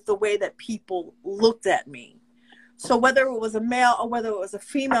with the way that people looked at me. So whether it was a male or whether it was a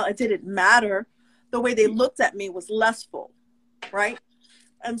female, it didn't matter. The way they looked at me was lustful, right?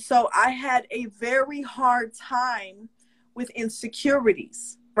 And so I had a very hard time with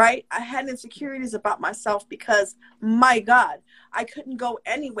insecurities, right? I had insecurities about myself because, my God, I couldn't go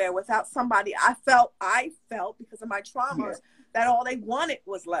anywhere without somebody. I felt because of my traumas that all they wanted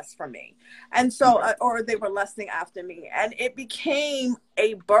was less from me. And so, or they were lusting after me, and it became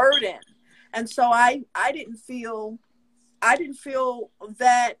a burden. And so I didn't feel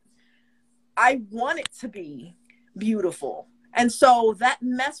that I wanted to be beautiful. And so that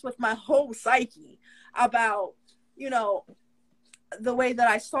messed with my whole psyche about, you know, the way that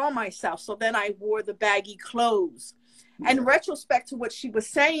I saw myself. So then I wore the baggy clothes. And in retrospect to what she was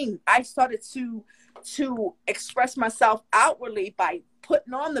saying, I started to express myself outwardly by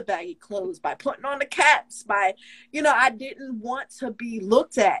putting on the baggy clothes, by putting on the caps, by, you know, I didn't want to be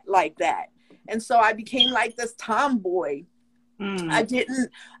looked at like that. And so I became like this tomboy. I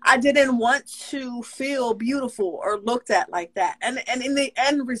didn't want to feel beautiful or looked at like that. And in the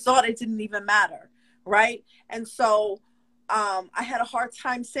end result, it didn't even matter. Right. And so I had a hard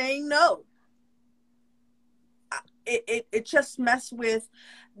time saying no. It just messed with,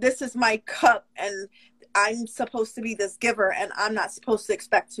 this is my cup and I'm supposed to be this giver and I'm not supposed to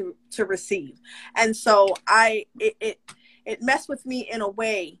expect to receive. And so it messed with me in a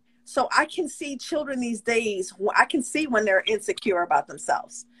way. So I can see children these days, I can see when they're insecure about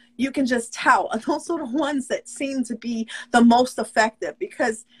themselves. You can just tell. And those are the ones that seem to be the most effective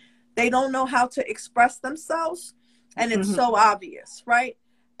because they don't know how to express themselves. And it's so obvious, right?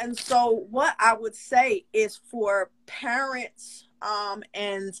 And so what I would say is for parents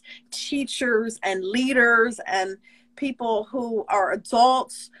and teachers and leaders and people who are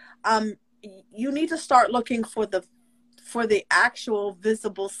adults, you need to start looking for the actual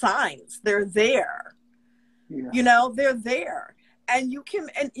visible signs. They're there. You know, they're there. And you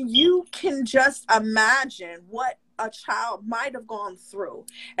can just imagine what a child might have gone through.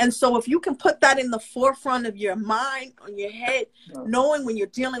 And so if you can put that in the forefront of your mind, on your head, knowing when you're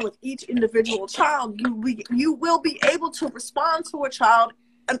dealing with each individual child, you will be able to respond to a child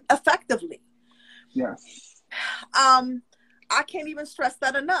effectively. Yes. I can't even stress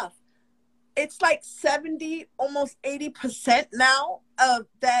that enough. It's like 70, almost 80% now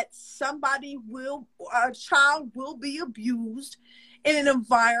that a child will be abused in an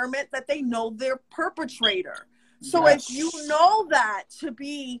environment that they know their perpetrator. So if you know that to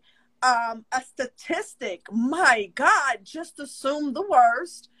be a statistic, my God, just assume the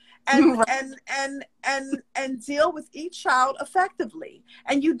worst and deal with each child effectively.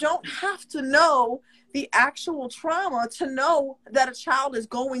 And you don't have to know the actual trauma to know that a child is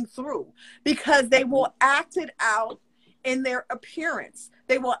going through, because they will act it out in their appearance.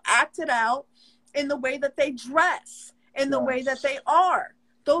 They will act it out in the way that they dress, in the way that they are.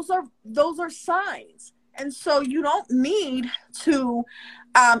 Those are signs. And so you don't need to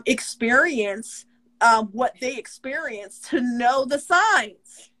experience what they experience to know the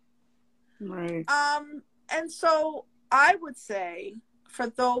signs. Right. And so I would say, for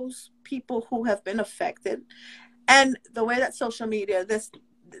those people who have been affected, and the way that social media is,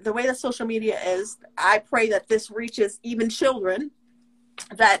 I pray that this reaches even children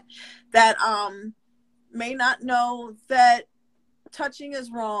that may not know that touching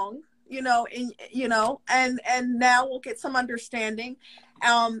is wrong, and now we'll get some understanding.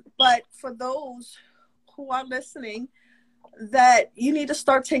 But for those who are listening, that you need to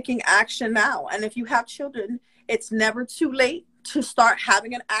start taking action now. And if you have children, it's never too late to start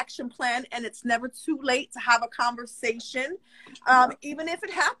having an action plan, and it's never too late to have a conversation, even if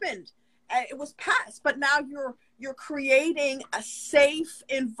it happened, it was past, but now you're creating a safe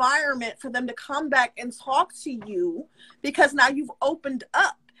environment for them to come back and talk to you, because now you've opened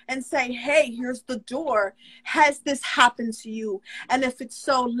up and say, hey, here's the door. Has this happened to you? And if it's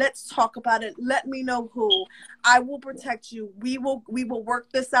so, let's talk about it. Let me know who. I will protect you. We will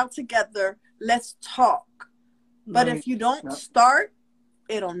work this out together. Let's talk. But if you don't start,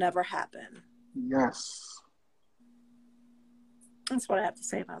 it'll never happen. Yes. That's what I have to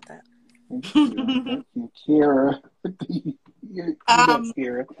say about that. Thank you, Kira.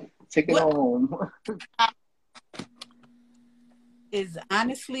 Kira. Take it home. Is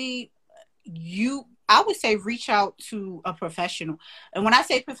honestly, I would say reach out to a professional. And when I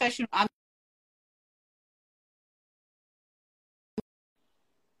say professional, I'm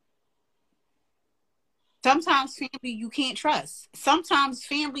sometimes family you can't trust. Sometimes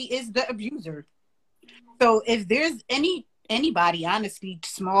family is the abuser. So if there's anybody, honestly,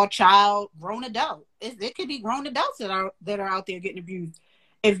 small child, grown adult, it could be grown adults that are out there getting abused.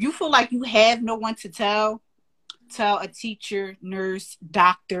 If you feel like you have no one to tell a teacher, nurse,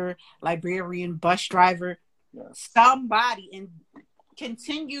 doctor, librarian, bus driver, somebody, and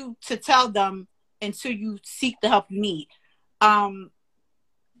continue to tell them until you seek the help you need.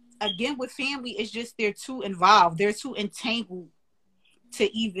 again, with family, it's just they're too involved. They're too entangled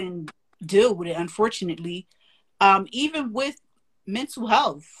to even deal with it, unfortunately. Even with mental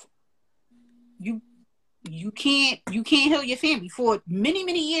health, you can't heal your family. For many,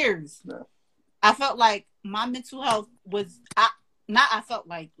 many years, Yeah. I felt like my mental health was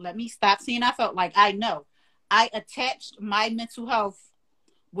let me stop saying I felt like. I know I attached my mental health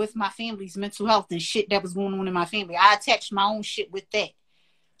with my family's mental health and shit that was going on in my family. I attached my own shit with that.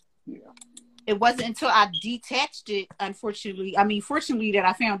 Yeah. It wasn't until I detached it, fortunately, that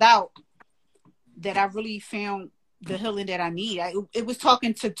I found out that I really found the healing that I need. It was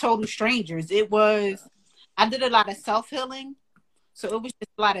talking to total strangers. I did a lot of self-healing. So it was just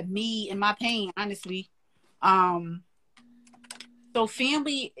a lot of me and my pain, honestly. So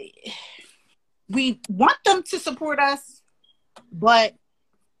family, we want them to support us, but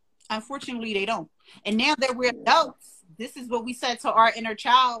unfortunately they don't. And now that we're adults, this is what we said to our inner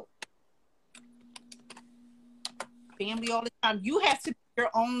child. Family all the time. You have to be your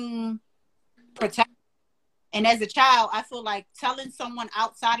own protector. And as a child, I feel like telling someone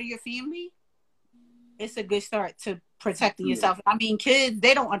outside of your family, it's a good start to protecting yourself. I mean, kids,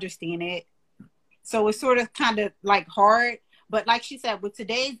 they don't understand it. So it's sort of kind of like hard. But like she said, with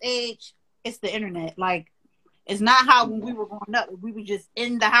today's age, it's the internet. Like, it's not how when we were growing up, we were just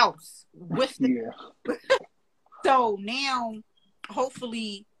in the house with the So now,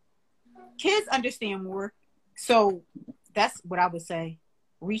 hopefully, kids understand more. So that's what I would say.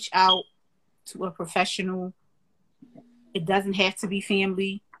 Reach out to a professional. It doesn't have to be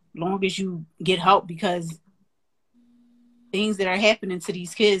family, long as you get help, because things that are happening to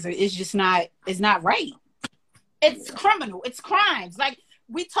these kids it's not right. It's criminal. It's crimes. Like,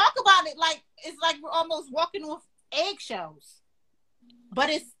 we talk about it like it's like we're almost walking off eggshells. But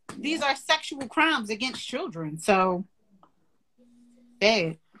these are sexual crimes against children. So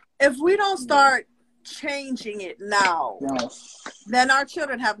bad. If we don't start changing it now, then our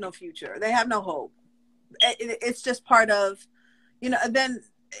children have no future. They have no hope. It's just part of, then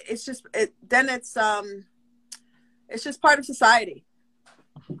it's just part of society,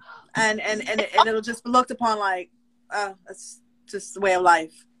 and it'll just be looked upon like, it's just the way of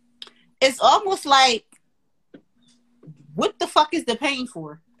life. It's almost like, what the fuck is the pain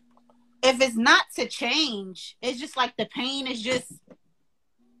for? If it's not to change, it's just like the pain is just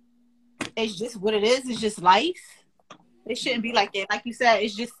what it is. It's just life. It shouldn't be like that. Like you said,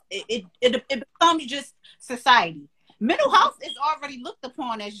 it's just it becomes just society. Mental health is already looked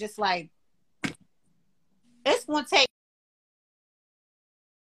upon as just like, it's gonna take.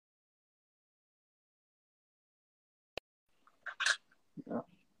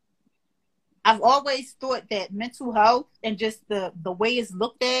 I've always thought that mental health and just the way it's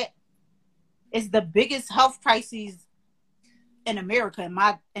looked at is the biggest health crises in America, in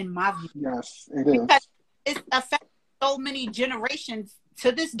my view. Yes, it is. Because it's affecting so many generations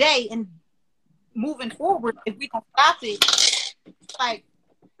to this day, and moving forward, if we don't stop it, like,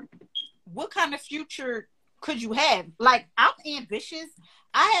 what kind of future could you have? Like, I'm ambitious.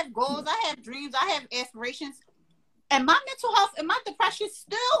 I have goals. I have dreams. I have aspirations. And my mental health and my depression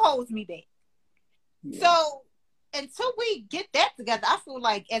still holds me back. Yeah. So until we get that together, I feel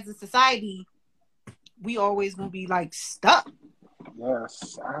like as a society, we always gonna be like stuck.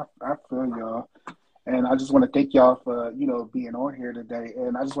 Yes, I feel y'all, and I just want to thank y'all for being on here today.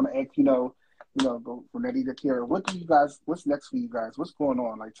 And I just want to ask go from Nettie to Kira, what's next for you guys? What's going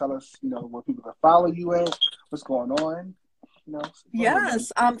on? Like, tell us where people can follow you at. What's going on?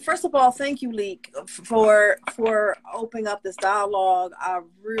 Yes. First of all, thank you, Leek, for opening up this dialogue. I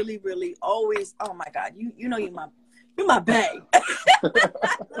really, really always. Oh my God, you're my bae. I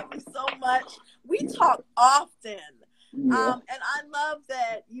love you so much. We talk often. Yeah. And I love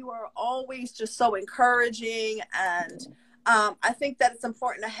that you are always just so encouraging, and I think that it's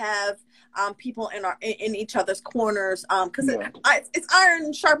important to have people in each other's corners, because it's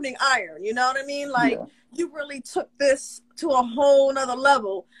iron sharpening iron. You know what I mean? Like, you really took this to a whole nother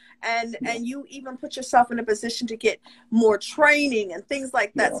level, and you even put yourself in a position to get more training and things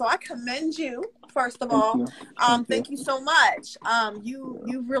like that. So I commend you, first of all. Thank you so much.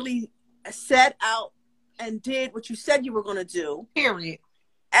 You really set out and did what you said you were going to do. Period.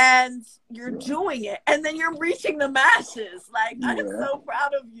 And you're doing it, and then you're reaching the masses. Like, I'm so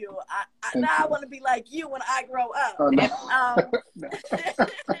proud of you. I want to be like you when I grow up. Oh, no.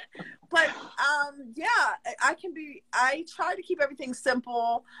 But I try to keep everything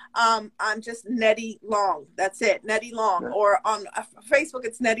simple. I'm just Nettie Long. That's it, Nettie Long. Or on Facebook,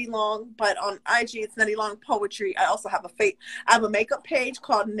 it's Nettie Long. But on IG, it's Nettie Long Poetry. I also have I have a makeup page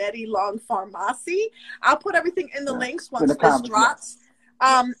called Nettie Long Pharmacy. I'll put everything in the links once this drops.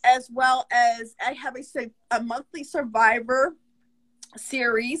 as well as I have a monthly survivor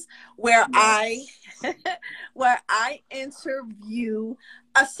series where I where I interview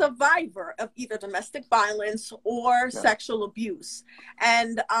a survivor of either domestic violence or sexual abuse.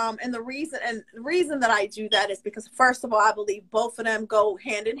 And the reason that I do that is because, first of all, I believe both of them go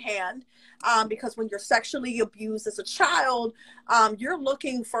hand in hand. Because when you're sexually abused as a child, you're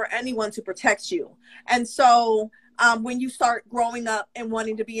looking for anyone to protect you. And so when you start growing up and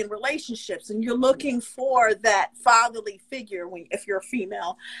wanting to be in relationships and you're looking for that fatherly figure, if you're a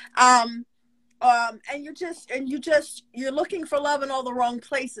female, and you're looking for love in all the wrong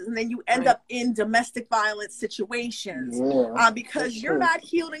places, and then you end up in domestic violence situations because you're not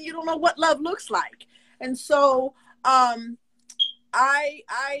healed and you don't know what love looks like. And so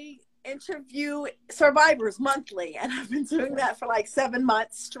I interview survivors monthly, and I've been doing that for like 7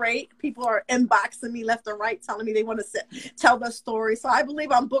 months straight. People are inboxing me left and right telling me they want to tell their story, so I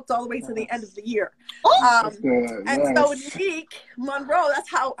believe I'm booked all the way to the end of the year. And so Nick Monroe,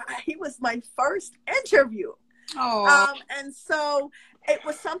 that's how he was my first interview. And so it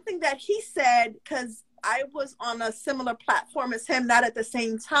was something that he said, because I was on a similar platform as him, not at the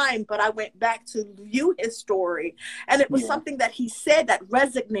same time, but I went back to view his story. And it was something that he said that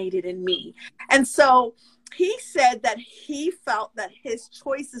resonated in me. And so he said that he felt that his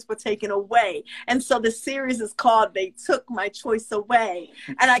choices were taken away. And so the series is called They Took My Choice Away.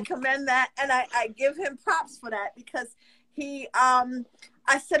 And I commend that. And I give him props for that, because he,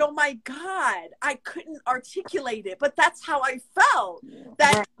 I said, oh my God, I couldn't articulate it, but that's how I felt,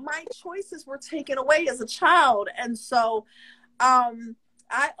 that my choices were taken away as a child. And so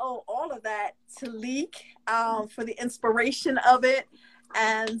I owe all of that to Leek for the inspiration of it.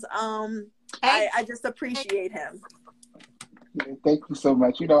 And I just appreciate him. Yeah, thank you so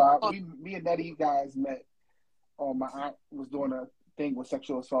much. You know, me and Nettie guys met. My aunt was doing a thing with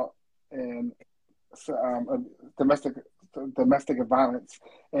sexual assault and domestic violence,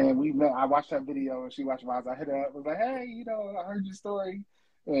 and we met. I watched that video and she watched mine. I hit her up, was like, hey, you know, I heard your story,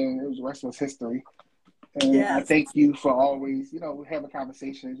 and it was the rest was history. And I thank you for always, you know, having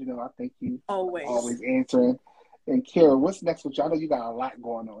conversations. You know, I thank you always answering. And Kara, what's next with you? I know you got a lot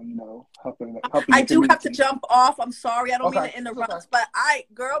going on, you know, helping I do have to jump off. I'm sorry, I don't mean to interrupt, but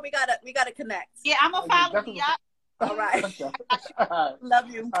we gotta connect. Yeah, I'm gonna follow you. All right. All right. Love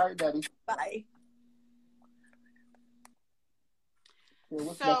you. All right, Nettie. Bye. Yeah,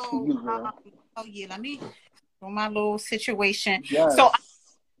 what's next for you, girl? Let me do my little situation. Yes. So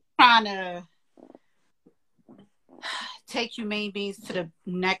I'm trying to take Humane Beings to the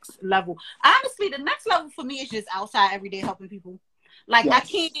next level. Honestly, the next level for me is just outside every day helping people. Like I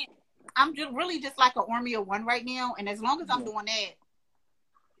can't. I'm just really just like an army of one right now, and as long as I'm doing that,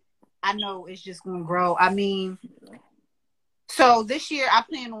 I know it's just going to grow. I mean, so this year I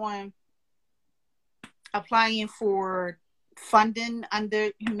plan on applying for funding under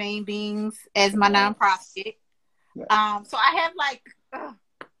Humane Beings as my nonprofit. So I have like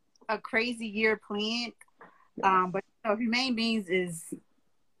a crazy year planned. But you know, Humane Beings is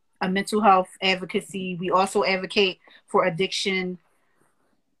a mental health advocacy. We also advocate for addiction.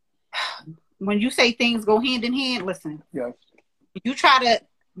 When you say things go hand in hand, listen. Yes. If you try to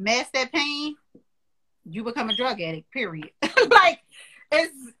mask that pain, you become a drug addict, period. Like,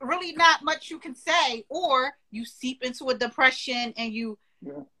 it's really not much you can say, or you seep into a depression and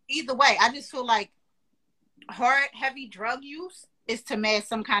either way, I just feel like hard, heavy drug use is to mask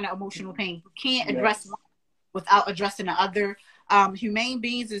some kind of emotional pain. You can't address one without addressing the other. Humane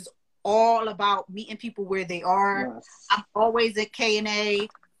Beings is all about meeting people where they are. Yes. I'm always at K&A.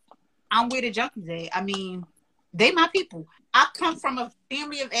 I'm where the junkies at. I mean, they my people. I come from a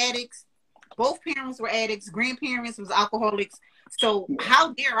family of addicts. Both parents were addicts. Grandparents was alcoholics. So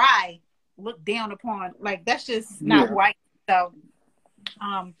how dare I look down upon, like, that's just not who I am.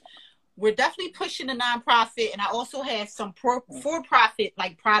 So we're definitely pushing the nonprofit, and I also have some for-profit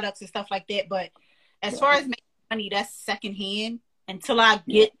like products and stuff like that. But as far as making money, that's secondhand. Until I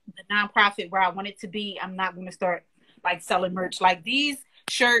get the nonprofit where I want it to be, I'm not going to start like selling merch. Like these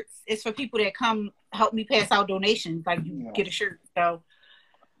shirts is for people that come help me pass out donations. Like you get a shirt. So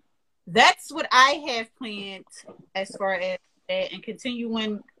that's what I have planned as far as that, and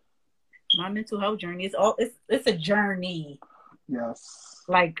continuing my mental health journey. It's a journey. Yes.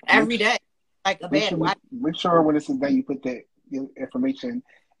 Like every day, like a bad one. Make sure when this is done, you put that information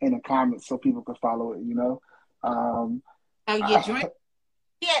in the comments so people can follow it. You know. Join.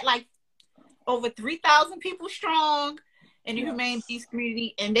 Yeah, like over 3,000 people strong in the Humane Beings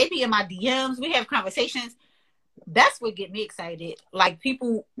community, and they be in my DMs. We have conversations. That's what get me excited. Like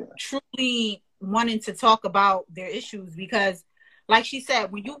people truly wanting to talk about their issues, because like she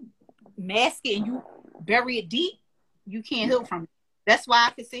said, when you mask it and you bury it deep, you can't heal from it. That's why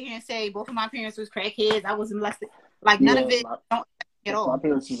I could sit here and say both of my parents was crackheads. I wasn't molested. Like none of it don't at all. My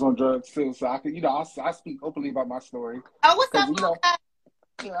parents was on drugs too, so I could, I speak openly about my story. Oh, what's up,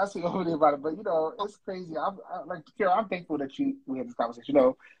 Yeah, I speak openly about it, but it's crazy. Like Kara, I'm thankful that we had this conversation.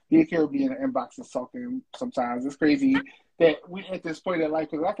 Me and Kara be in the inbox and talking sometimes. It's crazy that we at this point in life.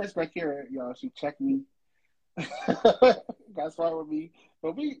 Because when I first met Kara, she checked me, got smart with me,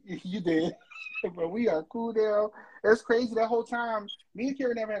 but you did. But we are cool now. It's crazy that whole time. Me and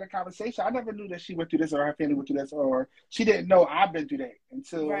Kara never had a conversation. I never knew that she went through this or her family went through this, or she didn't know I've been through that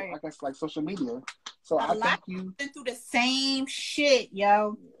until I guess like social media. So I thank you. Been through the same shit,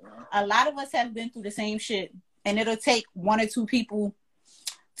 yo. A lot of us have been through the same shit, and it'll take one or two people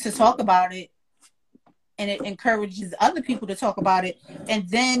to talk about it, and it encourages other people to talk about it, and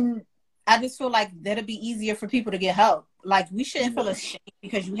then I just feel like that'll be easier for people to get help. Like we shouldn't feel ashamed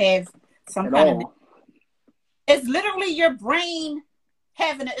because you have some kind of. It's literally your brain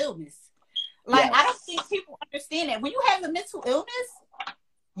having an illness. Like I don't think people understand that when you have a mental illness,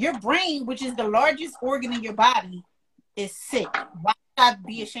 your brain, which is the largest organ in your body, is sick. Why should I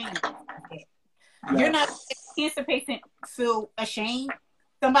be ashamed of that? You're not a cancer patient feel ashamed.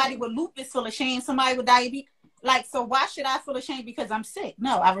 Somebody with lupus feel ashamed. Somebody with diabetes. Like, so why should I feel ashamed because I'm sick?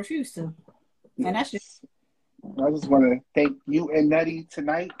 No, I refuse to. And that's just. I just want to thank you and Nettie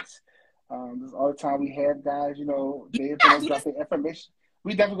tonight. This is all the time we have, guys. They've been dropping information.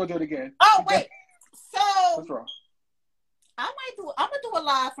 We definitely gonna do it again. Oh wait, so what's wrong? I'm gonna do a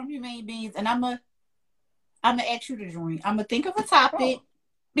live from Humane Beings, and I'm gonna ask you to join. I'm gonna think of a topic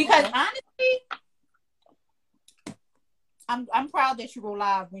because honestly, I'm proud that you go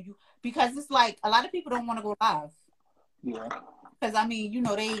live because it's like a lot of people don't want to go live. Yeah. Because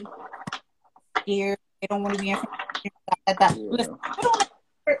they scared. They don't want to be in front of listen,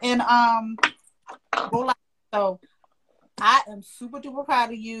 and go live. So I am super duper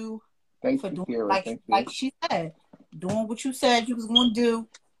proud of you. Thank you, Kara. Like she said, doing what you said you was going to do,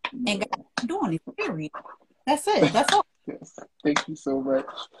 and doing it. Period. That's it. That's all. Yes. Thank you so much.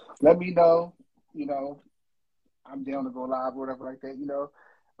 Let me know. I'm down to go live or whatever like that.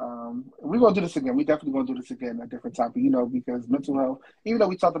 We're gonna do this again. We definitely gonna do this again a different topic. Because mental health. Even though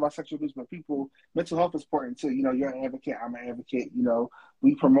we talked about sexual abuse, but mental health is important too. You're an advocate. I'm an advocate.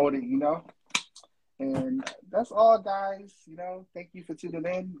 We promote it. And that's all, guys. Thank you for tuning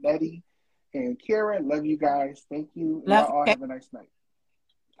in, Nettie and Kara. Love you guys. Thank you. Y'all all have a nice night.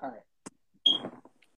 All right.